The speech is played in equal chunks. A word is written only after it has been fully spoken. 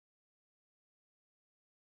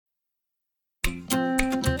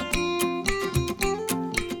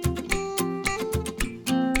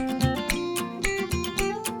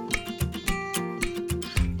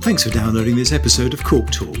Thanks for downloading this episode of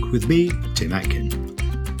Cork Talk with me, Tim Atkin.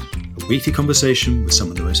 A weekly conversation with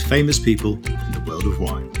some of the most famous people in the world of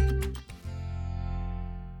wine.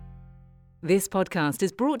 This podcast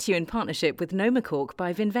is brought to you in partnership with Noma Cork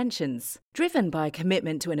by Vinventions. Driven by a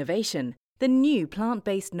commitment to innovation, the new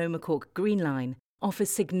plant-based Noma Cork Green Line offers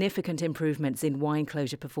significant improvements in wine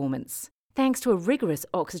closure performance. Thanks to a rigorous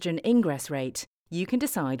oxygen ingress rate, you can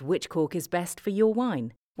decide which cork is best for your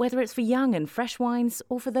wine, whether it's for young and fresh wines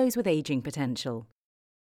or for those with ageing potential.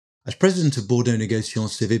 As president of Bordeaux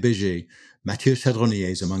Négociants CVBG, Mathieu Chadronnier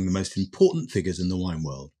is among the most important figures in the wine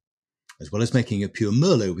world. As well as making a pure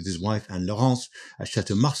Merlot with his wife Anne-Laurence at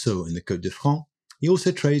Château Marceau in the Côte de France, he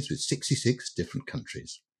also trades with 66 different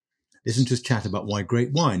countries. Listen to his chat about why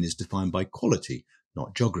great wine is defined by quality,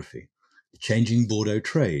 not geography, the changing Bordeaux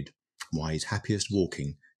trade, and why he's happiest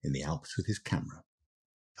walking in the Alps with his camera.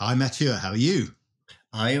 Hi Mathieu, how are you?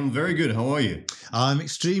 I am very good. How are you? I'm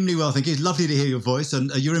extremely well, thank you. It's lovely to hear your voice.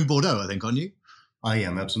 And you're in Bordeaux, I think, aren't you? I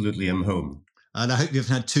am, absolutely. I'm home. And I hope you've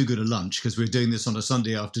had too good a lunch because we're doing this on a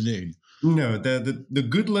Sunday afternoon. No, the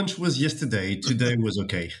good lunch was yesterday. Today was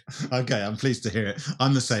okay. Okay, I'm pleased to hear it.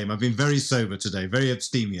 I'm the same. I've been very sober today, very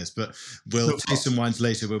abstemious, but we'll taste some wines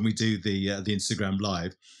later when we do the Instagram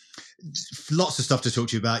live. Lots of stuff to talk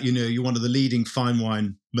to you about. You know, you're one of the leading fine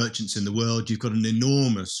wine merchants in the world. You've got an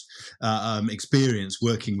enormous experience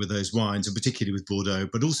working with those wines, and particularly with Bordeaux,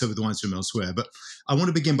 but also with wines from elsewhere. But I want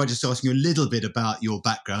to begin by just asking you a little bit about your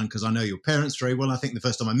background, because I know your parents very well. I think the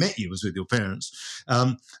first time I met you was with your parents.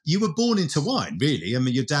 You were born into wine, really. I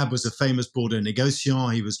mean, your dad was a famous Bordeaux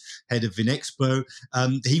négociant. He was head of Vinexpo.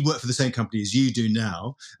 He worked for the same company as you do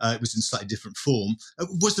now. It was in slightly different form.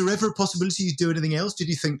 Was there ever a possibility you'd do anything else? Did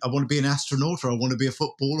you think, I want to be an astronaut, or I want to be a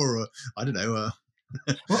footballer, or I don't know,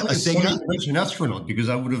 well, a singer? You mentioned astronaut, because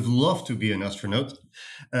I would have loved to be an astronaut.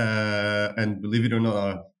 And believe it or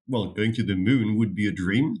not, going to the moon would be a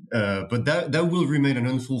dream, but that will remain an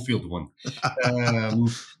unfulfilled one.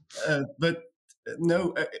 But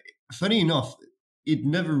no, funny enough, it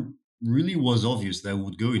never really was obvious that I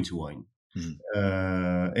would go into wine.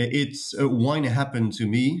 Wine happened to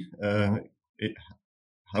me.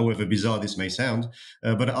 However bizarre this may sound,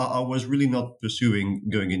 but I was really not pursuing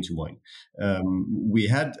going into wine. We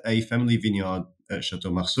had a family vineyard at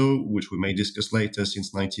Château Marceau, which we may discuss later,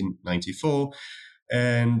 since 1994.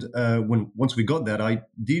 And once we got that, I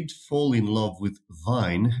did fall in love with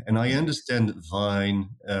vine, and I understood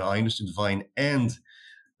vine and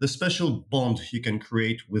the special bond you can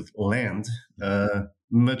create with land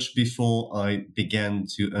much before I began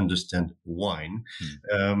to understand wine.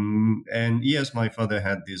 And yes, my father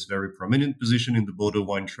had this very prominent position in the Bordeaux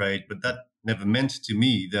wine trade, but that never meant to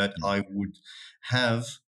me that I would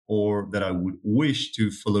have or that I would wish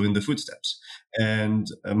to follow in the footsteps. And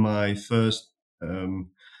my first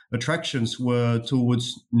attractions were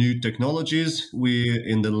towards new technologies. We're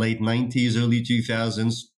in the late 90s, early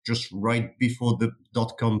 2000s, just right before the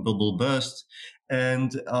dot-com bubble burst.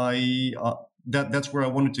 And that's where I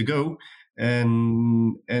wanted to go.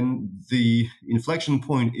 And the inflection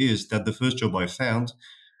point is that the first job I found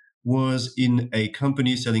was in a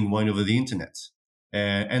company selling wine over the internet.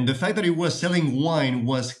 And the fact that it was selling wine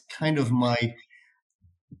was kind of my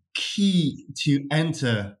key to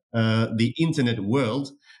enter the internet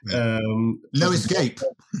world. No escape.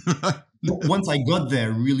 Once I got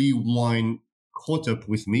there, really wine caught up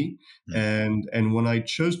with me. And when I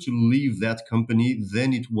chose to leave that company,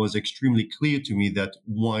 then it was extremely clear to me that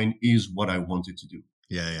wine is what I wanted to do.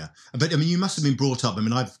 Yeah. But I mean, you must have been brought up. I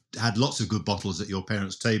mean, I've had lots of good bottles at your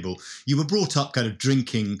parents' table. You were brought up kind of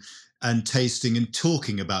drinking and tasting and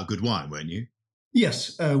talking about good wine, weren't you?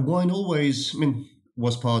 Yes. Wine always,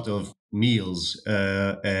 was part of meals.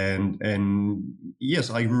 And yes,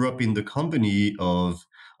 I grew up in the company of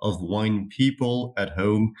wine people at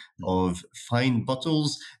home, of fine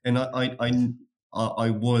bottles, and I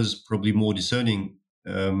was probably more discerning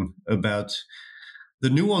about the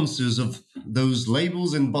nuances of those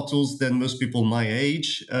labels and bottles than most people my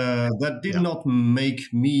age. That did not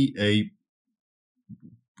make me a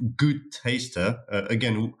good taster.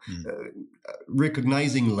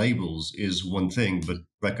 Recognizing labels is one thing, but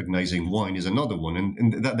recognizing wine is another one,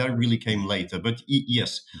 and that really came later. But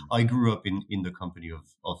yes, I grew up in the company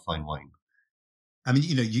of fine wine. I mean,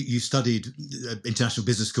 you know, you studied international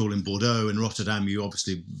business school in Bordeaux and Rotterdam. You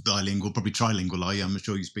obviously bilingual, probably trilingual, are you? I'm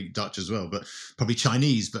sure you speak Dutch as well, but probably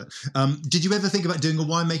Chinese. But did you ever think about doing a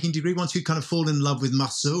winemaking degree once you kind of fall in love with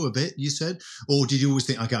Marceau a bit, you said? Or did you always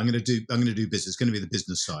think, okay, I'm going to do business, it's going to be the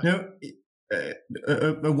business side? No, a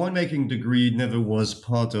winemaking degree never was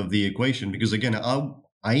part of the equation, because again,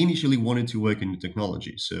 I initially wanted to work in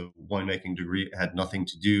technology, so winemaking degree had nothing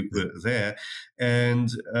to do there, and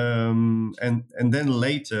then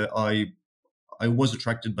later I was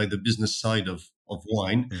attracted by the business side of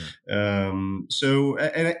wine. Yeah. And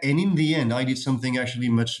in the end, I did something actually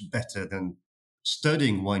much better than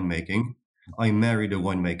studying winemaking. I married a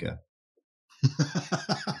winemaker.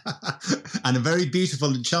 And a very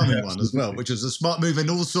beautiful and charming one as well, Absolutely. which was a smart move in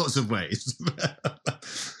all sorts of ways.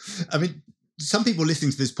 I mean, some people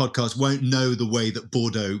listening to this podcast won't know the way that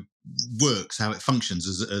Bordeaux works, how it functions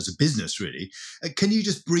as a business, really. Can you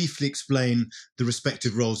just briefly explain the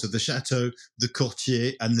respective roles of the chateau, the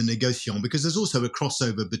courtier, and the négociant? Because there's also a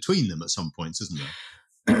crossover between them at some points, isn't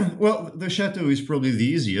there? Well, the chateau is probably the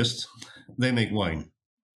easiest. They make wine.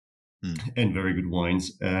 And very good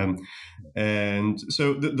wines. And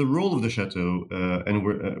so the role of the chateau, and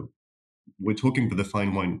we're talking about the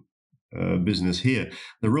fine wine business here.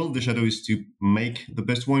 The role of the chateau is to make the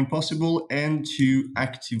best wine possible and to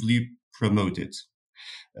actively promote it.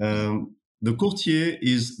 The courtier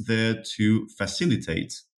is there to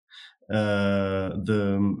facilitate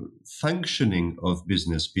the functioning of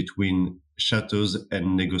business between chateaux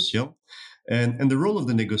and négociants. And the role of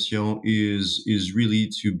the négociant is really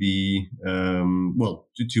to be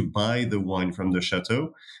to buy the wine from the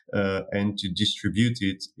chateau and to distribute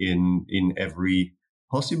it in every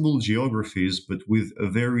possible geographies, but with a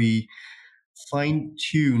very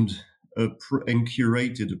fine-tuned and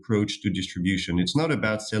curated approach to distribution. It's not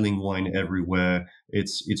about selling wine everywhere.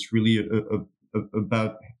 It's really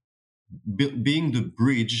about being the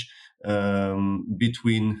bridge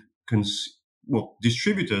between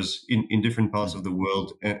distributors in different parts of the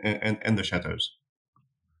world and the chateaus.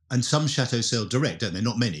 And some chateaux sell direct, don't they?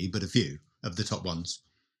 Not many, but a few of the top ones.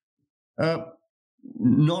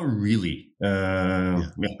 Not really. I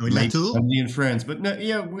mean, Latour? Only in France. But no,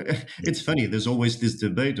 it's funny. There's always this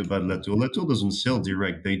debate about Latour. Latour doesn't sell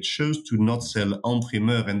direct. They chose to not sell en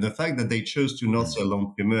primeur. And the fact that they chose to not sell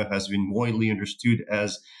en primeur has been widely understood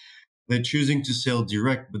as they're choosing to sell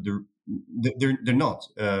direct, but they're not.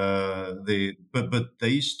 But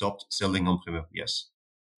they stopped selling en primeur. Yes.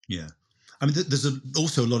 Yeah. I mean, there's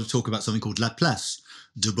also a lot of talk about something called La Place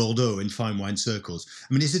de Bordeaux in fine wine circles.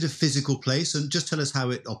 I mean, is it a physical place? And just tell us how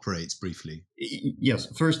it operates briefly. Yes.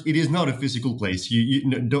 First, it is not a physical place. You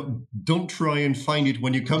don't try and find it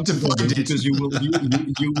when you come to Bordeaux, because you will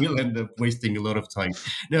end up wasting a lot of time.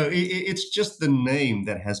 No, it's just the name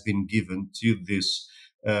that has been given to this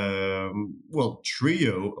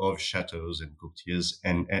trio of chateaux and courtiers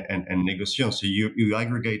and négociants. So you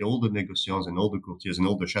aggregate all the négociants and all the courtiers and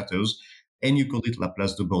all the chateaux, and you call it La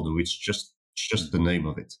Place de Bordeaux. It's just the name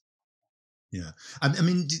of it. Yeah. I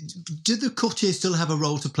mean, do the courtiers still have a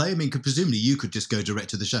role to play? I mean, presumably you could just go direct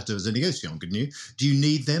to the chateau as a négociant, couldn't you? Do you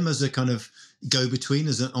need them as a kind of go-between,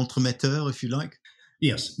 as an entremetteur, if you like?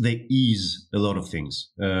 Yes, they ease a lot of things.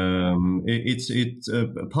 Part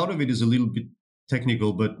of it is a little bit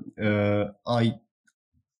technical, but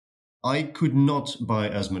I could not buy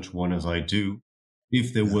as much wine as I do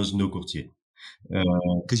if there was no courtier.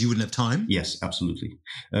 Because you wouldn't have time? Yes, absolutely.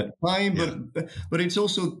 But it's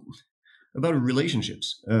also about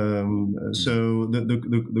relationships. So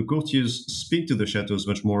the courtiers speak to the chateaus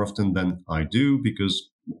much more often than I do,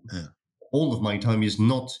 because all of my time is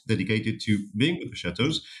not dedicated to being with the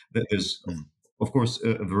chateaus. There's, of course,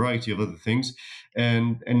 a variety of other things.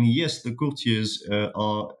 And yes, the courtiers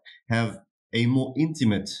have a more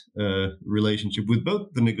intimate relationship with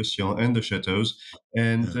both the négociants and the chateaus,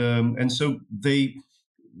 and so they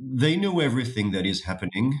know everything that is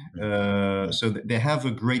happening. So they have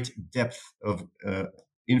a great depth of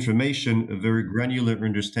information, a very granular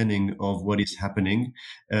understanding of what is happening,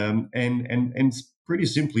 and pretty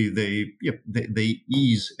simply, they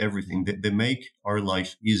ease everything. They make our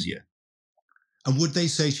life easier. And would they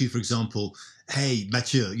say to you, for example, "Hey,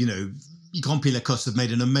 Mathieu, Grand Prix Lacoste have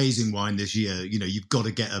made an amazing wine this year. You've got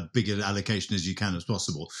to get a bigger allocation as you can as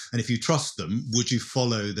possible." And if you trust them, would you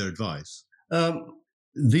follow their advice?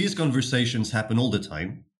 These conversations happen all the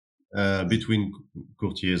time between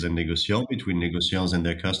courtiers and négociants, between négociants and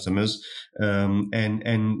their customers.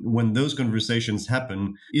 And when those conversations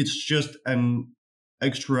happen, it's just an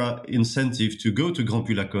extra incentive to go to Grand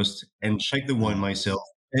Prix Lacoste and check the wine myself.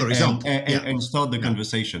 For example, and start the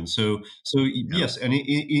conversation. So yes, and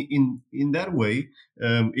in that way,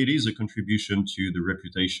 it is a contribution to the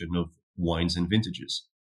reputation of wines and vintages.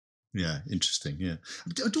 Yeah, interesting. Yeah,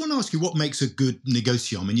 I do want to ask you what makes a good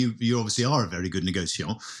négociant. I mean, you obviously are a very good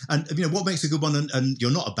négociant, and what makes a good one, and you're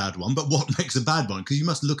not a bad one, but what makes a bad one? Because you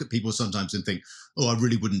must look at people sometimes and think, "Oh, I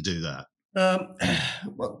really wouldn't do that."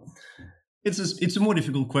 Well, It's a more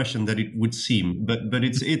difficult question than it would seem, but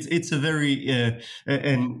it's a very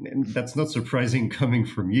and that's not surprising coming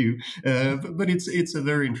from you, but it's a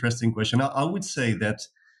very interesting question. I would say that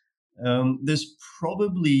there's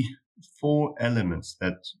probably four elements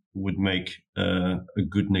that would make a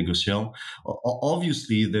good négociant.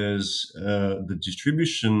 Obviously, there's the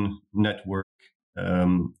distribution network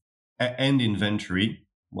um, and inventory.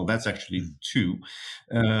 Well, that's actually two.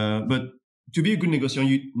 But to be a good négociant,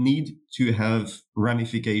 you need to have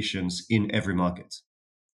ramifications in every market.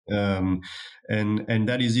 Um, and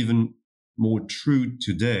that is even more true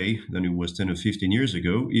today than it was 10 or 15 years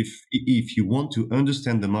ago. If you want to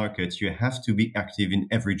understand the market, you have to be active in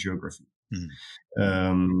every geography.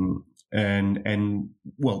 Um, and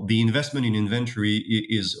well, the investment in inventory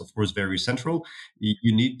is of course very central.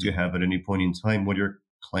 You need to have at any point in time what your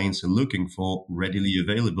clients are looking for readily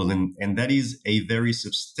available, and that is a very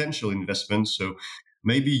substantial investment. So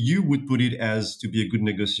maybe you would put it as, to be a good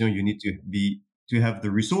négociant, you need to have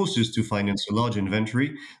the resources to finance a large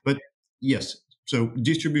inventory. But yes, so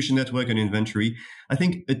distribution network and inventory. I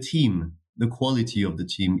think a team, the quality of the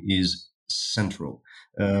team is central.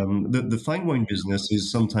 The fine wine business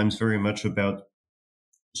is sometimes very much about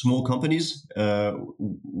small companies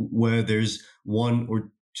where there's one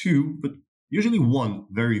or two, but usually one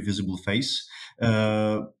very visible face.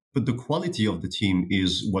 But the quality of the team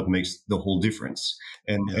is what makes the whole difference,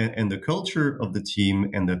 and the culture of the team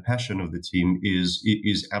and the passion of the team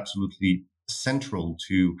is absolutely central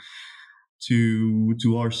to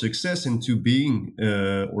our success and to being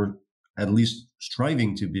or at least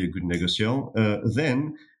striving to be a good négociant.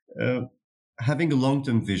 Then having a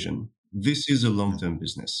long-term vision. This is a long-term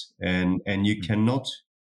business, and you cannot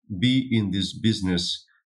be in this business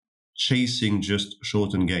chasing just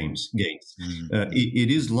short-term gains.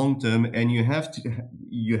 It is long-term, and you have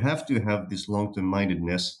to have this long-term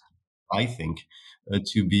mindedness, I think,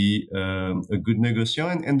 to be a good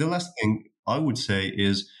négociant. And the last thing I would say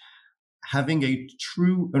is having a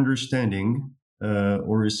true understanding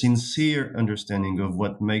or a sincere understanding of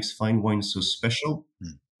what makes fine wine so special,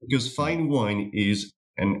 because fine wine is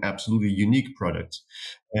an absolutely unique product.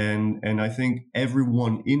 And I think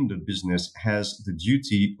everyone in the business has the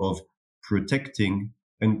duty of protecting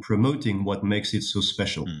and promoting what makes it so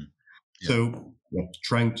special. So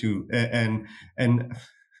trying to, and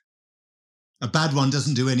a bad one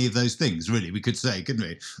doesn't do any of those things, really, we could say, couldn't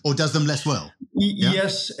we? Or does them less well.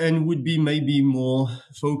 Yes, and would be maybe more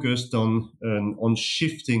focused on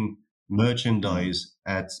shifting merchandise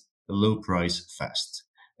at a low price fast.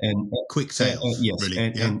 And quick sales, yes, really.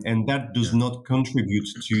 And that does not contribute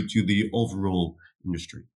to the overall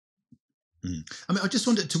industry. I mean, I just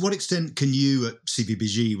wondered, to what extent can you at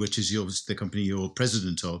CPBG, which is the company you're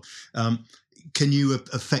president of, can you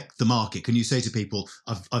affect the market? Can you say to people,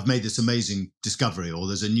 I've made this amazing discovery, or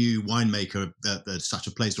there's a new winemaker at such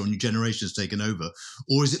a place, or a new generation has taken over?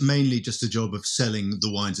 Or is it mainly just a job of selling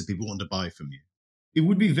the wines that people want to buy from you? It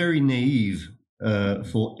would be very naive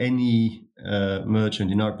for any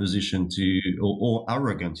merchant in our position or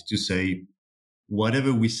arrogant to say,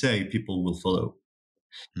 whatever we say, people will follow.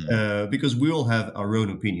 Because we all have our own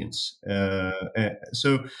opinions.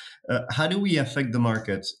 So how do we affect the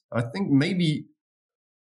market? I think maybe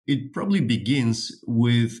it probably begins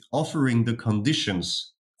with offering the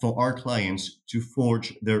conditions for our clients to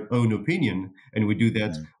forge their own opinion. And we do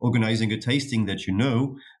that organizing a tasting that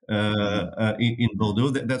in Bordeaux.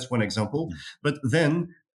 That's one example. But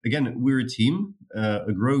then, again, we're a team,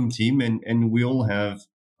 a growing team, and we all have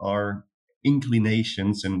our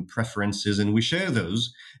inclinations and preferences, and we share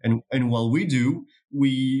those. And while we do,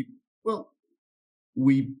 we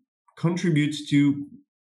contribute to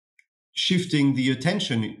shifting the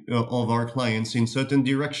attention of our clients in certain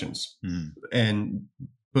directions.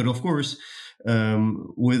 But of course,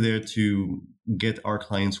 we're there to get our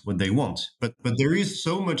clients what they want. But there is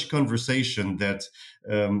so much conversation that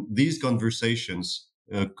these conversations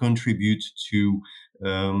contribute to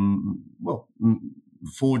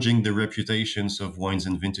forging the reputations of wines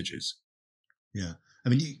and vintages. Yeah. I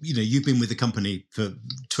mean, you've been with the company for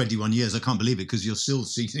 21 years. I can't believe it, because you're still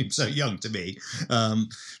seem so young to me.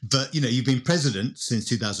 But, you've been president since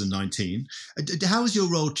 2019. How has your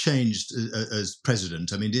role changed as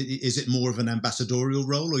president? I mean, is it more of an ambassadorial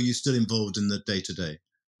role, or are you still involved in the day-to-day?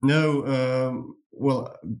 No.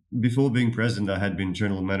 Well, before being president, I had been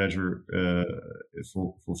general manager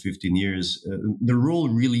for 15 years. The role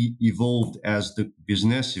really evolved as the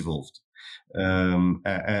business evolved.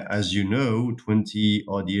 As you know, 20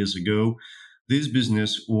 odd years ago, this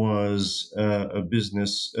business was a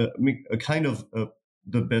business, a kind of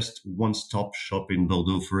the best one-stop shop in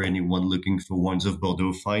Bordeaux for anyone looking for wines of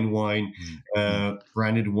Bordeaux, fine wine,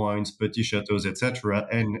 branded wines, petit chateaux, etc.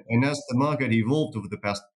 And as the market evolved over the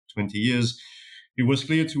past 20 years, it was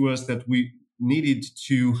clear to us that we needed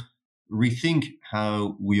to rethink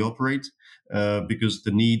how we operate, because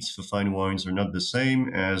the needs for fine wines are not the same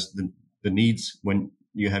as the needs when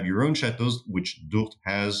you have your own chateaus, which Dourtes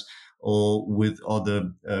has, or with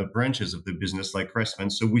other branches of the business like Cressman.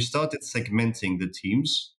 So we started segmenting the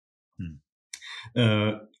teams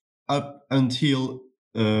uh, up until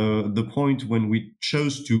the point when we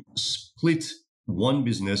chose to split one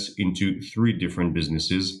business into three different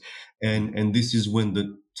businesses. And this is when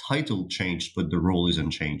the title changed, but the role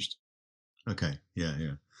isn't changed. Okay, yeah.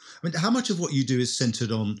 I mean, how much of what you do is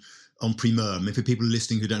centered on primeur? I mean, for people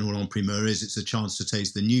listening who don't know what en primeur is, it's a chance to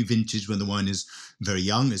taste the new vintage when the wine is very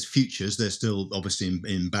young. As futures, they're still obviously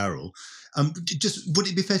in barrel. Just would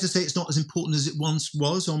it be fair to say it's not as important as it once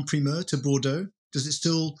was en primeur to Bordeaux? Does it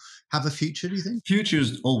still have a future, do you think?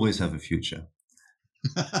 Futures always have a future.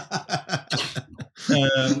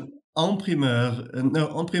 En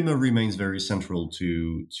primeur remains very central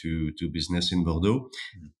to business in Bordeaux.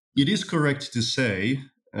 It is correct to say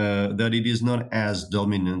that it is not as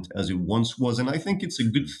dominant as it once was, and I think it's a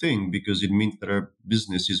good thing because it means that our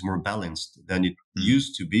business is more balanced than it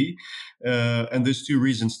used to be. And there's two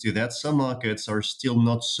reasons to that. Some markets are still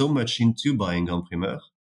not so much into buying en primeur,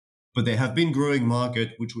 but they have been growing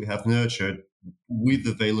market which we have nurtured with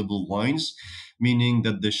available wines, meaning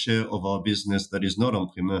that the share of our business that is not en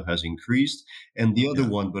primeur has increased. And the other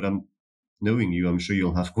one, but knowing you, I'm sure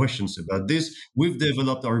you'll have questions about this. We've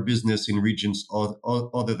developed our business in regions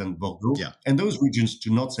other than Bordeaux, and those regions do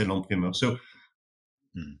not sell en primeur. So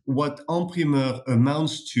what en primeur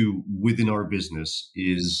amounts to within our business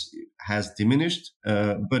has diminished,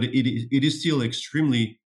 but it is still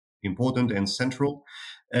extremely important and central.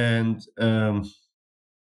 And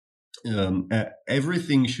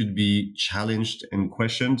everything should be challenged and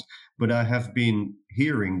questioned. But I have been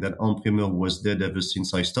hearing that en primeur was dead ever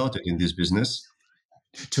since I started in this business.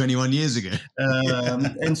 21 years ago.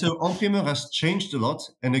 And so en primeur has changed a lot.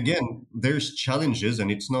 And again, there's challenges, and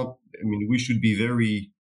it's not, I mean, we should be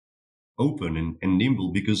very open and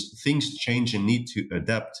nimble because things change and need to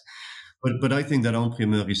adapt. But I think that en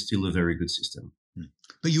primeur is still a very good system.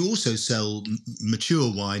 But you also sell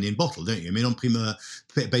mature wine in bottle, don't you? I mean, en primeur,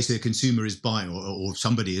 basically, a consumer is buying, or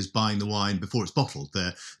somebody is buying the wine before it's bottled.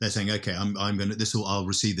 They're saying, okay, I'm going to I'll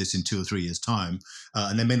receive this in 2 or 3 years' time,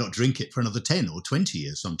 and they may not drink it for another 10 or 20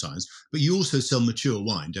 years sometimes. But you also sell mature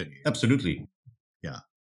wine, don't you? Absolutely. Yeah.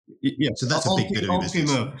 Yeah. So that's a big bit of your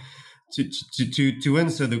business. To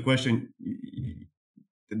answer the question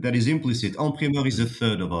that is implicit, en primeur is a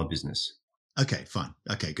third of our business. Okay, fine.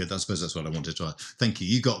 Okay, good. I suppose that's what I wanted to ask. Thank you.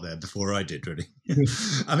 You got there before I did, really.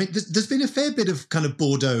 I mean, there's been a fair bit of kind of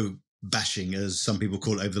Bordeaux bashing, as some people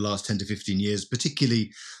call it, over the last 10 to 15 years,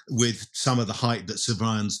 particularly with some of the hype that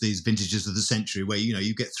surrounds these vintages of the century, where,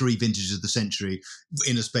 you get 3 vintages of the century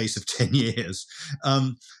in a space of 10 years.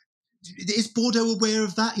 Is Bordeaux aware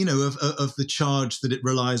of that, of the charge that it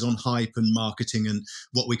relies on hype and marketing and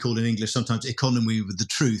what we call in English sometimes economy with the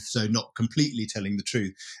truth, so not completely telling the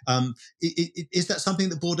truth? Is that something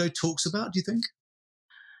that Bordeaux talks about, do you think?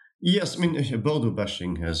 Yes, I mean, Bordeaux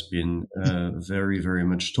bashing has been very, very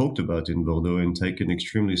much talked about in Bordeaux and taken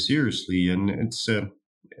extremely seriously, and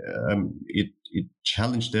it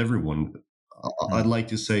challenged everyone. I'd like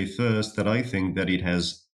to say first that I think that it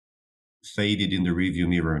has faded in the review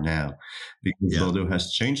mirror now because Bordeaux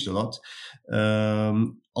has changed a lot.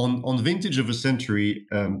 On vintage of a century,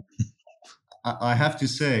 I have to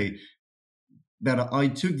say that I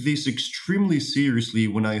took this extremely seriously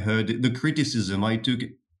when I heard the criticism. I took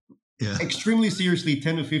it extremely seriously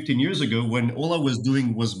 10 or 15 years ago when all I was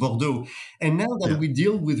doing was Bordeaux. And now that we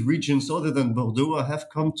deal with regions other than Bordeaux, I have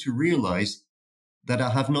come to realize that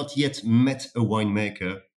I have not yet met a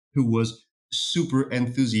winemaker who was super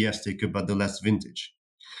enthusiastic about the last vintage.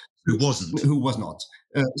 Who wasn't? Who was not.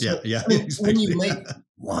 Exactly. When you make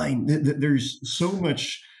wine, there's so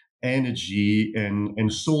much energy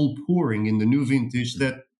and soul pouring in the new vintage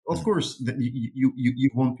that, of course, that you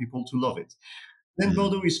want people to love it. Then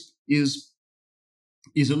Bordeaux is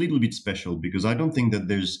a little bit special because I don't think that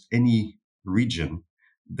there's any region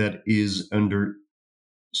that is under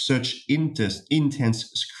such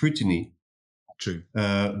intense scrutiny. True.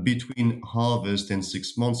 Between harvest and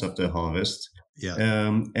 6 months after harvest.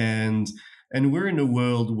 And we're in a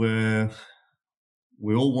world where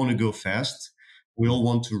we all want to go fast. We all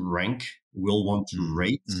want to rank. will want to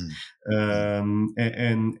rate. Mm.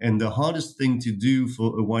 And the hardest thing to do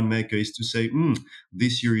for a winemaker is to say,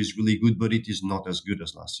 this year is really good, but it is not as good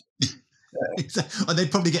as last year. And they'd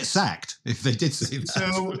probably get sacked if they did say that.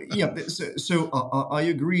 So yeah, so I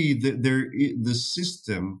agree that the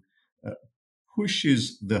system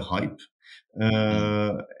pushes the hype,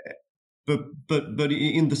 but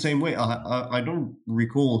in the same way, I don't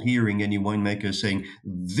recall hearing any winemaker saying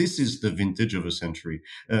this is the vintage of a century.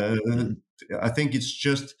 I think it's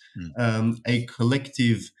just a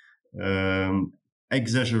collective,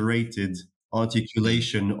 exaggerated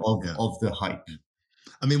articulation of the hype.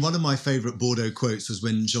 I mean, one of my favourite Bordeaux quotes was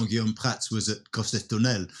when Jean-Guillaume Prats was at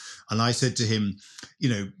Costes-Tournelle, and I said to him,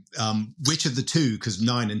 which of the two, because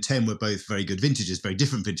 9 and 10 were both very good vintages, very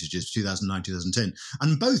different vintages, 2009, 2010,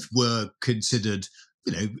 and both were considered,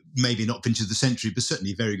 maybe not vintage of the century, but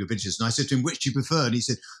certainly very good vintages. And I said to him, which do you prefer? And he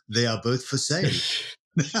said, they are both for sale.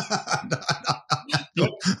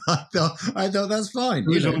 I thought that's fine.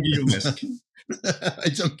 Jean-Guillaume-esque.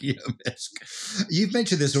 Jean-Guillaume-esque. You've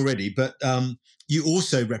mentioned this already, but you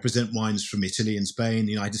also represent wines from Italy and Spain,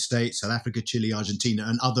 the United States, South Africa, Chile, Argentina,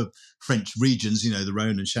 and other French regions, the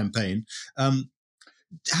Rhone and Champagne.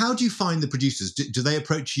 How do you find the producers? Do they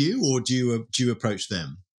approach you, or do you approach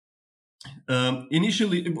them?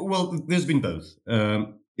 Initially, well, there's been both.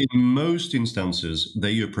 In most instances,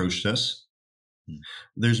 they approached us.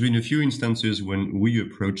 There's been a few instances when we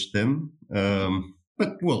approached them.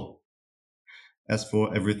 But, well, as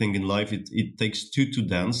for everything in life, it takes two to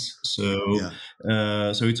dance. So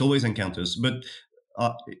it's always encounters. But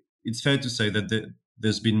it's fair to say that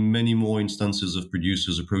there's been many more instances of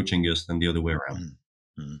producers approaching us than the other way around.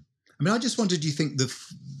 I mean, I just wondered, do you think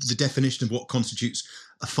the definition of what constitutes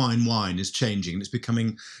a fine wine is changing and it's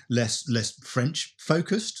becoming less French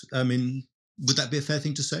focused? I mean, would that be a fair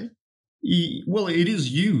thing to say? Well, it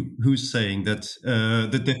is you who's saying that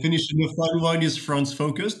the definition of fine wine is France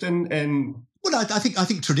focused, and well, I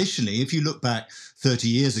think traditionally, if you look back 30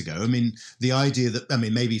 years ago, I mean, the idea that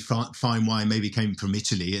maybe fine wine maybe came from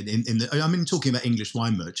Italy, talking about English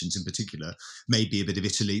wine merchants in particular, maybe a bit of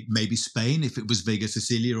Italy, maybe Spain if it was Vega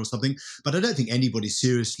Sicilia or something, but I don't think anybody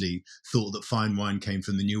seriously thought that fine wine came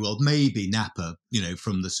from the New World. Maybe Napa,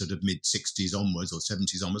 from the sort of mid 60s onwards or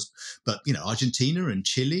 70s onwards, but Argentina and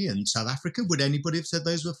Chile and South Africa, would anybody have said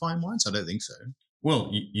those were fine wines? I don't think so.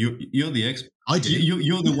 Well, you're the expert. I do.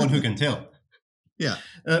 You're the one who can tell. Yeah,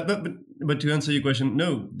 but to answer your question,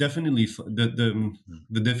 no, definitely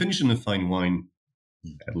the definition of fine wine,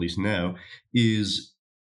 at least now, is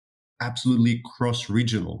absolutely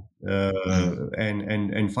cross-regional,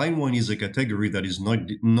 and fine wine is a category that is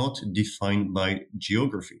not defined by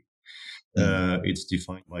geography. It's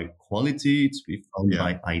defined by quality. It's defined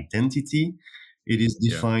by identity. It is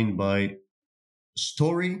defined by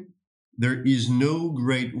story. There is no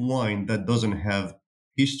great wine that doesn't have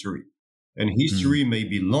history. And history may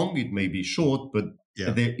be long, it may be short, but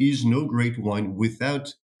there is no great wine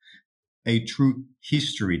without a true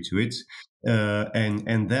history to it.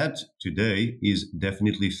 And that today is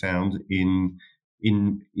definitely found in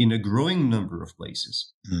a growing number of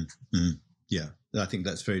places. Yeah, I think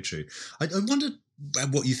that's very true. I wonder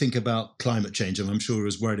what you think about climate change, and I'm sure you're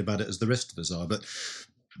as worried about it as the rest of us are, but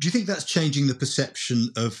do you think that's changing the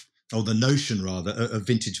perception of, or the notion rather, of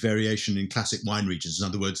vintage variation in classic wine regions? In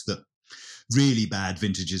other words, that really bad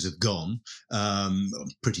vintages have gone,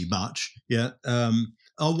 pretty much. Yeah. Are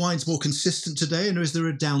wines more consistent today, and is there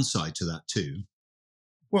a downside to that too?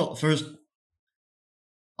 Well, first,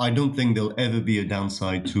 I don't think there'll ever be a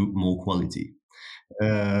downside to more quality.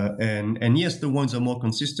 And yes, the wines are more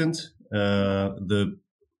consistent. The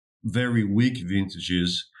very weak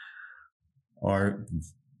vintages are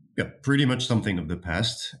pretty much something of the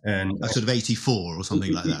past, and sort of 84 or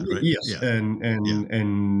something like that, right? Yes, yeah.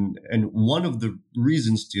 And one of the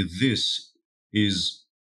reasons to this is,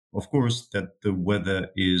 of course, that the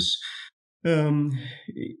weather is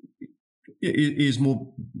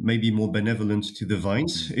maybe more benevolent to the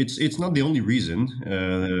vines. It's not the only reason.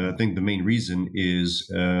 I think the main reason is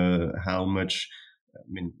how much.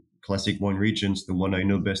 Classic wine regions, the one I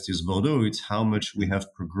know best is Bordeaux. It's how much we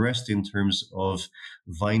have progressed in terms of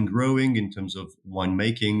vine growing, in terms of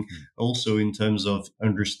winemaking, also in terms of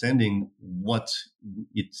understanding what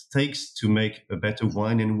it takes to make a better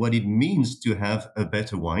wine and what it means to have a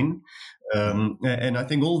better wine. And I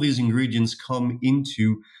think all these ingredients come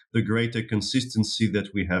into the greater consistency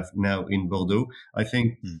that we have now in Bordeaux. I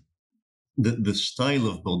think the style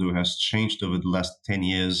of Bordeaux has changed over the last 10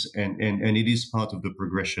 years, and it is part of the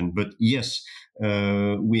progression. But yes,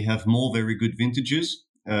 we have more very good vintages.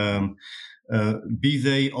 be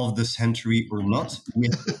they of the century or not.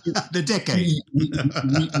 The decade.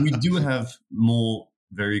 We do have more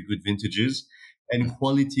very good vintages, and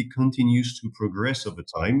quality continues to progress over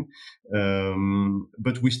time.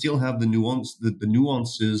 But we still have the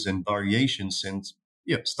nuances and variations and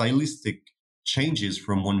stylistic changes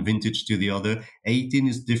from one vintage to the other. 18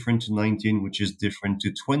 is different to 19, which is different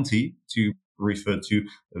to 20, to refer to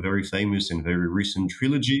a very famous and very recent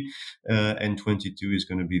trilogy. And 22 is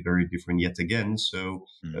going to be very different yet again. So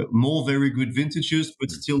more very good vintages,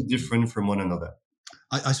 but still different from one another.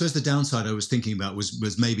 I suppose the downside I was thinking about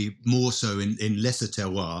was maybe more so in lesser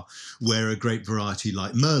terroir, where a grape variety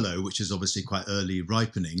like Merlot, which is obviously quite early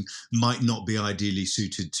ripening, might not be ideally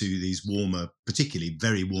suited to these warmer, particularly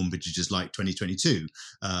very warm vintages like 2022.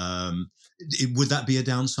 Would that be a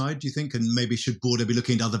downside, do you think? And maybe should Bordeaux be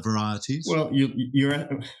looking at other varieties? Well,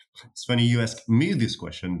 it's funny you ask me this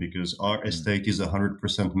question because our estate is 100%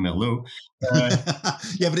 Merlot.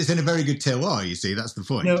 Yeah, but it's in a very good terroir, you see, that's the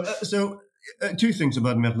point. No, two things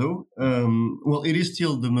about Merlot. Well, it is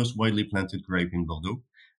still the most widely planted grape in Bordeaux.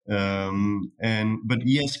 But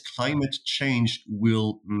yes, climate change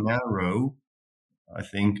will narrow, I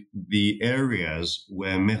think, the areas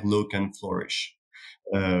where Merlot can flourish.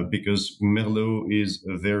 Because Merlot is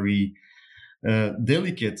a very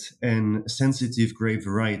delicate and sensitive grape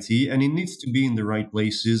variety, and it needs to be in the right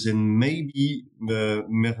places. And maybe the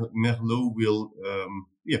Merlot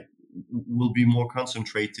will be more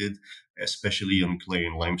concentrated, especially on clay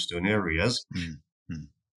and limestone areas. Mm-hmm.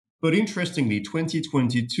 But interestingly,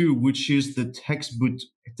 2022, which is the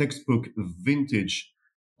textbook vintage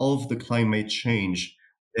of the climate change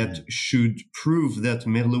that should prove that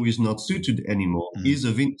Merlot is not suited anymore, is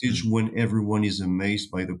a vintage when everyone is amazed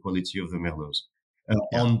by the quality of the Merlots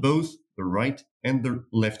on both the right and the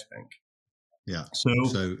left bank. Yeah.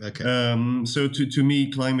 So to me,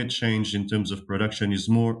 climate change in terms of production is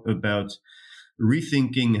more about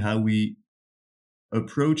rethinking how we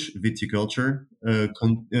approach viticulture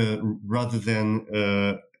rather than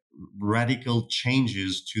radical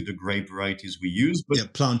changes to the grape varieties we use.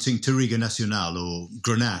 But planting Touriga Nacional or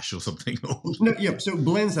Grenache or something. So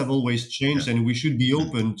blends have always changed, and we should be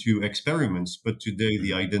open to experiments. But today,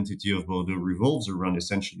 the identity of Bordeaux revolves around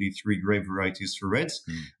essentially 3 grape varieties for reds.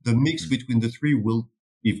 The mix between the 3 will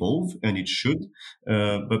evolve, and it should.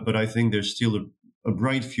 But I think there's still a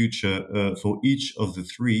bright future for each of the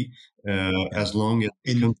 3, as long as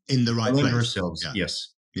in the right place ourselves. Yes.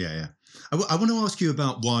 Yeah. I want to ask you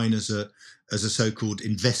about wine as a so-called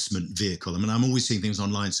investment vehicle. I mean, I'm always seeing things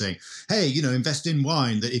online saying, hey, invest in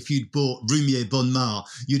wine, that if you'd bought Roumier Bonnemar,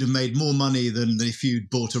 you'd have made more money than if you'd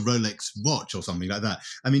bought a Rolex watch or something like that.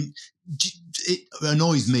 I mean, it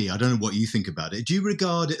annoys me. I don't know what you think about it. Do you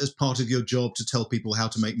regard it as part of your job to tell people how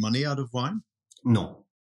to make money out of wine? No.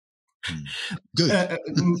 Good.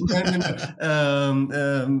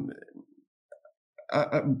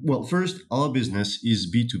 Well, first, our business is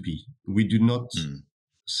B2B. We do not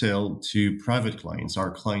sell to private clients.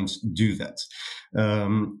 Our clients do that.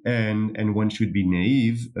 And one should be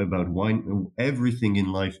naive about wine. Everything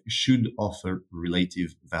in life should offer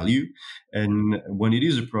relative value. And when it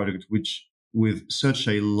is a product which, with such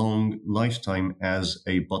a long lifetime as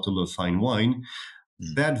a bottle of fine wine,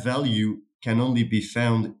 that value can only be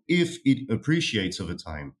found if it appreciates over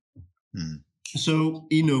time. So,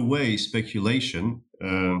 in a way, speculation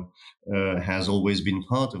has always been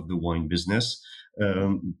part of the wine business,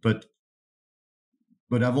 but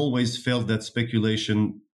I've always felt that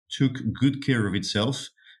speculation took good care of itself,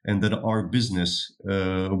 and that our business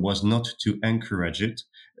was not to encourage it.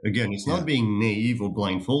 Again, it's not being naive or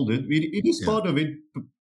blindfolded. It is part of it,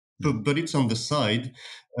 but it's on the side,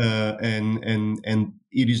 and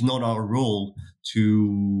it is not our role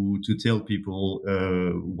to tell people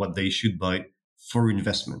what they should buy for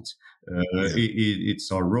investment.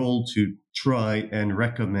 It's our role to try and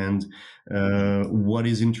recommend what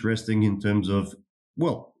is interesting in terms of,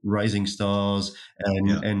 rising stars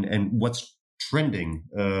and what's trending,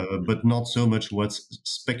 but not so much what's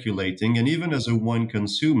speculating. And even as a wine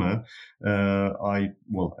consumer,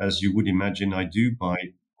 as you would imagine, I do buy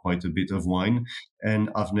quite a bit of wine, and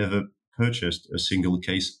I've never purchased a single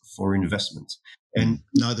case for investment. And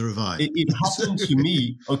neither have I. It happened to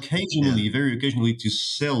me occasionally, very occasionally, to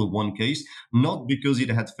sell one case, not because it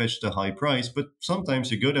had fetched a high price, but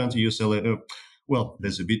sometimes you go down to your cellar,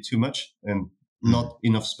 there's a bit too much and not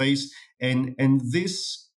enough space. And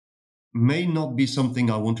this may not be something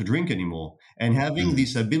I want to drink anymore. And having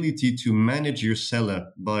this ability to manage your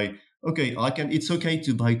cellar by, it's okay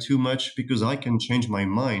to buy too much because I can change my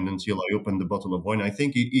mind until I open the bottle of wine, I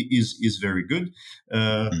think it is very good.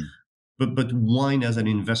 but wine as an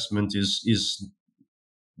investment is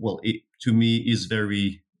well, to me is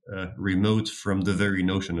very remote from the very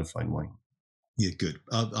notion of fine wine. Yeah, good.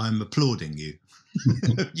 I'm applauding you.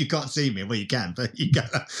 You can't see me. Well, you can, but you can.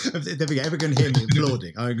 There we go. Everyone hear me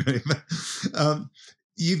applauding. I agree.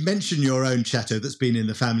 You've mentioned your own chateau that's been in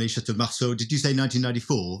the family, Chateau Marceau. Did you say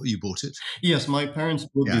 1994 you bought it? Yes, my parents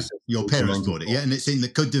bought this. Your parents bought it, yeah, and it's in the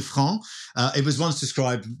Côte de France. It was once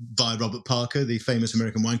described by Robert Parker, the famous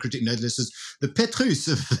American wine critic, noted as the Petrus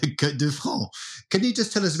of the Côte de France. Can you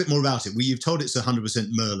just tell us a bit more about it? Well, you've told it's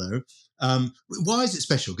 100% Merlot. Why is it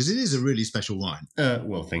special? Because it is a really special wine.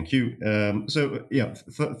 Well, thank you.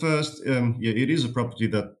 First, it is a property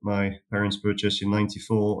that my parents purchased in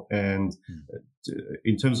 '94, and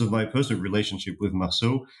in terms of my personal relationship with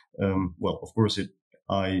Marceau, well, of course,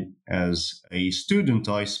 as a student,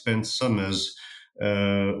 I spent summers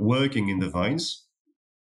working in the vines,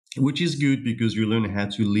 which is good because you learn how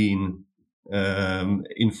to lean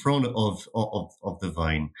in front of the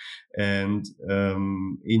vine. And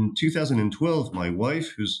in 2012, my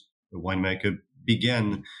wife, who's a winemaker,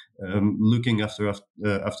 began looking after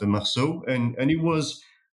Marceau, and it was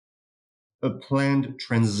a planned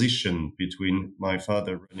transition between my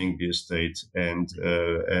father running the estate and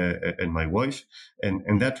my wife,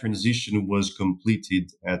 and that transition was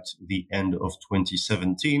completed at the end of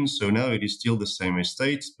 2017. So now it is still the same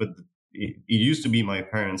estate, but it used to be my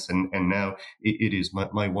parents, and now it is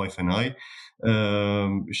my wife and I.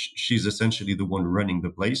 She's essentially the one running the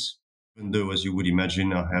place, even though, as you would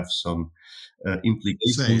imagine, I have some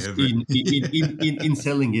implications in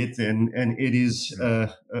selling it, and it is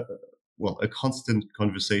a constant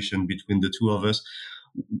conversation between the two of us.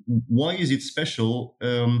 Why is it special?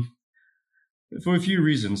 For a few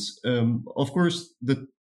reasons. Of course, the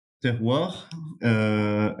terroir,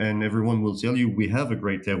 and everyone will tell you we have a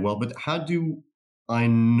great terroir, but how do I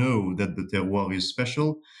know that the terroir is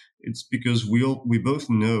special? It's because we both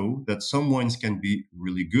know that some wines can be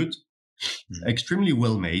really good, extremely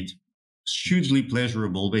well made, hugely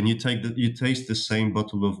pleasurable when you taste the same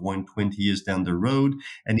bottle of wine 20 years down the road,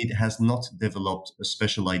 and it has not developed a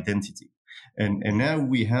special identity. And now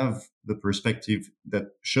we have the perspective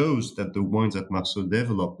that shows that the wines at Marceau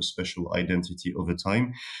develop a special identity over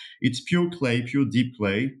time. It's pure clay, pure deep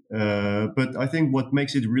clay. But I think what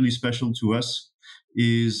makes it really special to us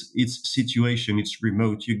is its situation. It's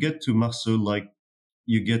remote. You get to Marceau like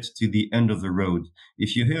you get to the end of the road.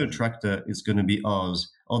 If you hear a tractor, it's going to be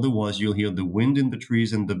ours. Otherwise, you'll hear the wind in the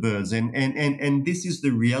trees and the birds. And this is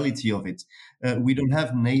the reality of it. We don't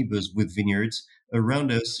have neighbors with vineyards.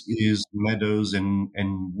 Around us is meadows and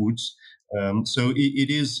woods. So it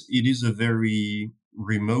is a very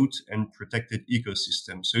remote and protected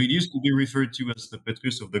ecosystem. So it used to be referred to as the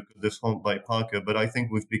Petrus of the Côte de France by Parker, but I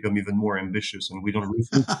think we've become even more ambitious, and we don't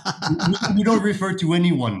refer to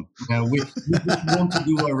anyone now. We want to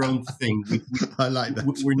do our own thing. I like that.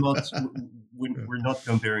 We're not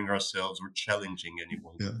comparing ourselves or challenging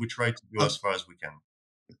anyone. Yeah. We try to go as far as we can.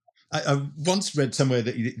 I once read somewhere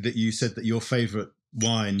that you said that your favourite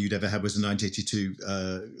wine you'd ever had was a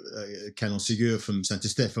 1982 Canon Ségur from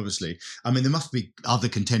Saint-Estèphe, obviously. I mean, there must be other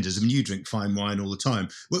contenders. I mean, you drink fine wine all the time.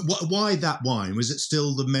 Why that wine? Was it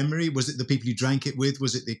still the memory? Was it the people you drank it with?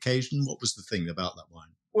 Was it the occasion? What was the thing about that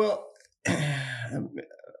wine? Well,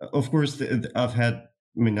 of course,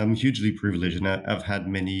 I'm hugely privileged, and I've had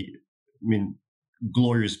many,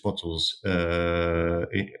 glorious bottles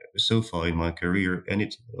so far in my career, and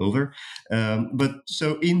it's over. But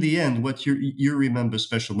so in the end, what you remember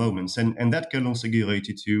special moments, and that Canon Ségur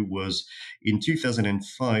 82 was in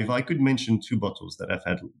 2005. I could mention two bottles that I've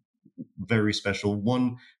had very special.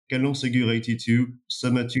 One, Canon Ségur 82,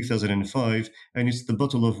 summer 2005, and it's the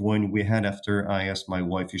bottle of wine we had after I asked my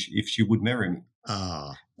wife if she would marry me.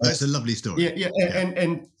 That's a lovely story. Yeah.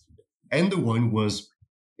 And the one was,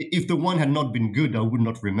 if the one had not been good, I would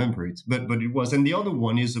not remember it, but it was. And the other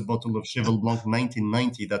one is a bottle of Cheval Blanc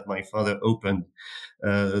 1990 that my father opened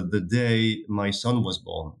the day my son was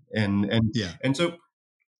born. And so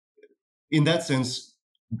in that sense,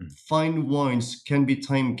 fine wines can be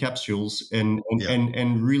time capsules and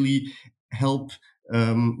really help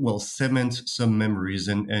cement some memories,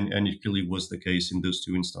 and it clearly was the case in those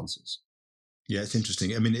two instances. Yeah, it's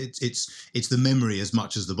interesting. I mean, it's the memory as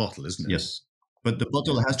much as the bottle, isn't it? Yes. But the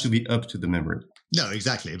bottle has to be up to the memory. No,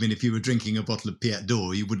 exactly. I mean, if you were drinking a bottle of Piat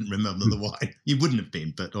d'Or, you wouldn't remember the wine. You wouldn't have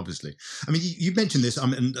been, but obviously. I mean, you mentioned this,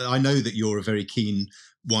 and I know that you're a very keen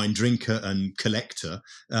wine drinker and collector.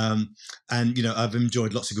 And, I've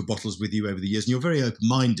enjoyed lots of good bottles with you over the years, and you're very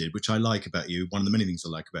open-minded, which I like about you. One of the many things I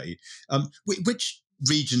like about you. Which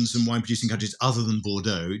regions and wine-producing countries other than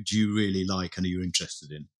Bordeaux do you really like and are you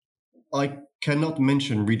interested in? I cannot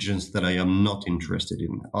mention regions that I am not interested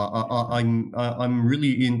in. I'm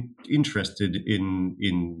really interested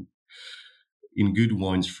in good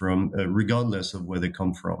wines from regardless of where they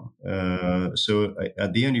come from. So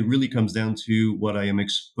at the end, it really comes down to what I am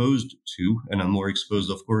exposed to, and I'm more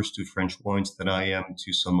exposed, of course, to French wines than I am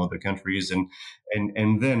to some other countries, and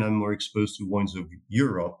then I'm more exposed to wines of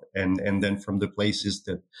Europe, and then from the places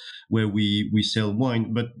that where we sell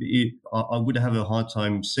wine. But I would have a hard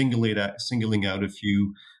time singling out a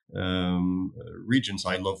few regions.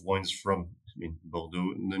 I love wines from, I mean,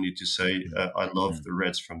 Bordeaux, no need to say. I love the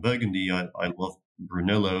reds from Burgundy. I love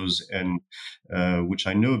Brunellos, and which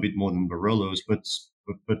I know a bit more than Barolos, but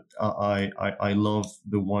I love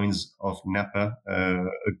the wines of Napa, a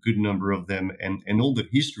good number of them, and all the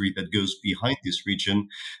history that goes behind this region.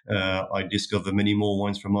 I discover many more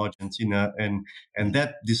wines from Argentina, and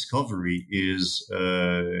that discovery is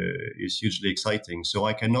hugely exciting. So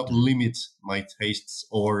I cannot limit my tastes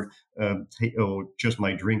or just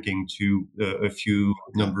my drinking to a few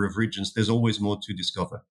number of regions. There's always more to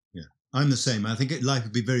discover. Yeah, I'm the same. I think life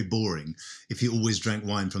would be very boring if you always drank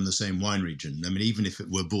wine from the same wine region. I mean, even if it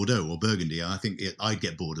were Bordeaux or Burgundy, I think I'd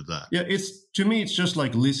get bored of that. Yeah, to me, it's just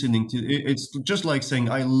like listening to. It's just like saying,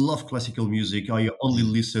 I love classical music. I only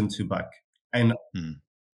listen to Bach, and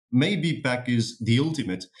maybe Bach is the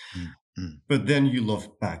ultimate. But then you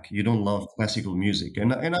love Bach. You don't love classical music,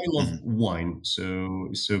 and I love wine. So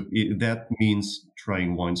that means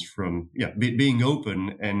trying wines from being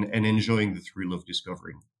open and enjoying the thrill of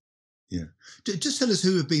discovering. Yeah. Just tell us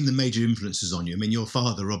who have been the major influences on you. I mean, your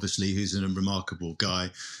father, obviously, who's a remarkable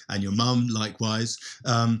guy, and your mum, likewise.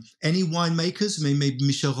 Any winemakers? I mean, maybe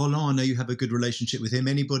Michel Rolland, I know you have a good relationship with him.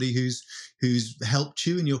 Anybody who's helped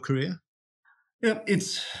you in your career? Yeah,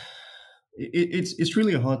 it's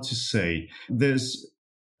really hard to say.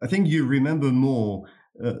 I think you remember more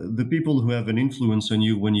the people who have an influence on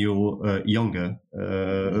you when you're younger,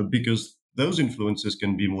 because those influences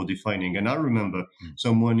can be more defining. And I remember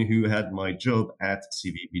someone who had my job at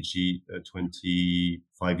CVPG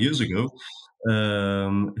 25 years ago,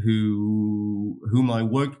 whom I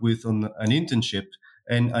worked with on an internship.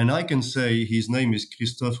 And I can say his name is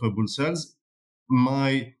Christophe Boulsals.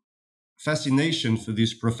 My fascination for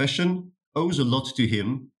this profession owes a lot to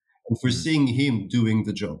him and for seeing him doing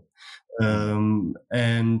the job.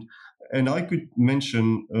 And I could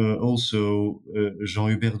mention also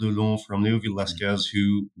Jean-Hubert Delon from Léoville Lascaz,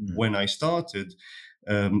 who, when I started,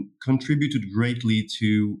 contributed greatly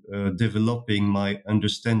to developing my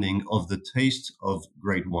understanding of the taste of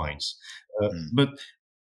great wines.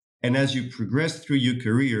 And as you progress through your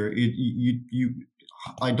career,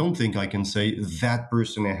 I don't think I can say that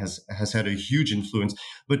person has had a huge influence,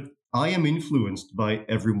 but I am influenced by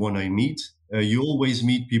everyone I meet. You always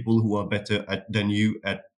meet people who are better than you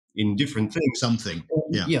in different things. Something.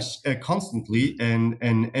 Yeah. Yes, constantly. And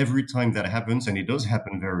every time that happens, and it does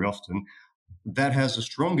happen very often, that has a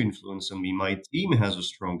strong influence on me. My team has a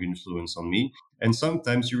strong influence on me. And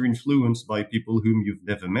sometimes you're influenced by people whom you've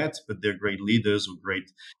never met, but they're great leaders or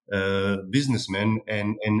great businessmen.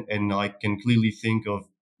 And I can clearly think of,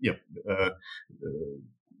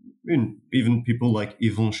 even people like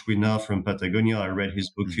Yvon Chouinard from Patagonia. I read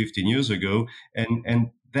his book 15 years ago,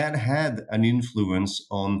 and that had an influence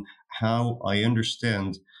on how I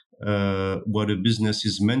understand what a business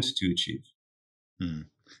is meant to achieve.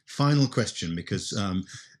 Final question, because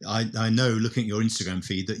I know, looking at your Instagram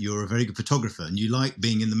feed, that you're a very good photographer and you like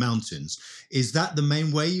being in the mountains. Is that the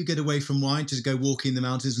main way you get away from wine, to go walking in the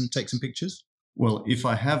mountains and take some pictures? Well, if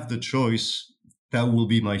I have the choice, that will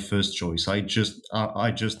be my first choice. I just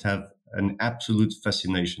have an absolute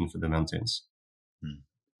fascination for the mountains.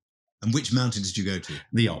 And which mountains did you go to?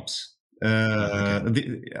 The Alps.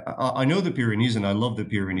 I know the Pyrenees and I love the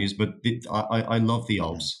Pyrenees, but I love the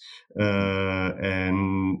Alps.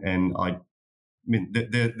 And I mean,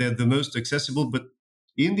 they're the most accessible, but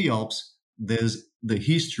in the Alps, there's the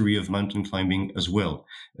history of mountain climbing as well.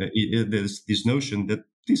 There's this notion that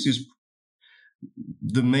this is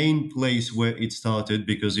the main place where it started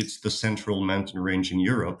because it's the central mountain range in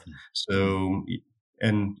Europe. So,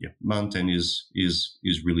 mountain is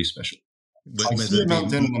really special. I see a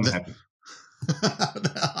mountain and I'm happy.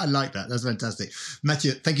 I like that. That's fantastic.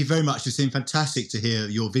 Mathieu, thank you very much. It's been fantastic to hear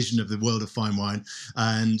your vision of the world of fine wine,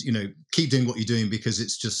 and keep doing what you're doing, because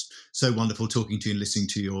it's just so wonderful talking to you and listening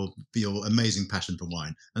to your amazing passion for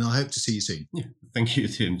wine. And I hope to see you soon. Yeah, thank you,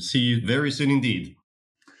 Tim. See you very soon indeed.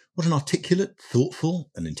 What an articulate,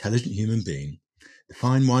 thoughtful and intelligent human being. The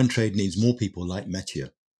fine wine trade needs more people like Mathieu.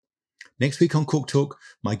 Next week on Cork Talk,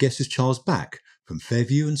 my guest is Charles Back from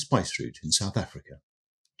Fairview and Spice Route in South Africa.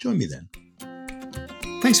 Join me then.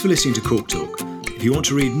 Thanks for listening to Cork Talk. If you want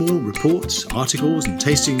to read more reports, articles and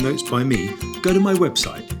tasting notes by me, go to my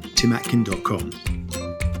website, timatkin.com.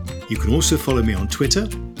 You can also follow me on Twitter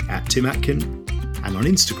 @TimAtkin and on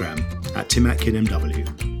Instagram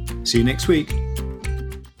 @TimAtkinMW. See you next week.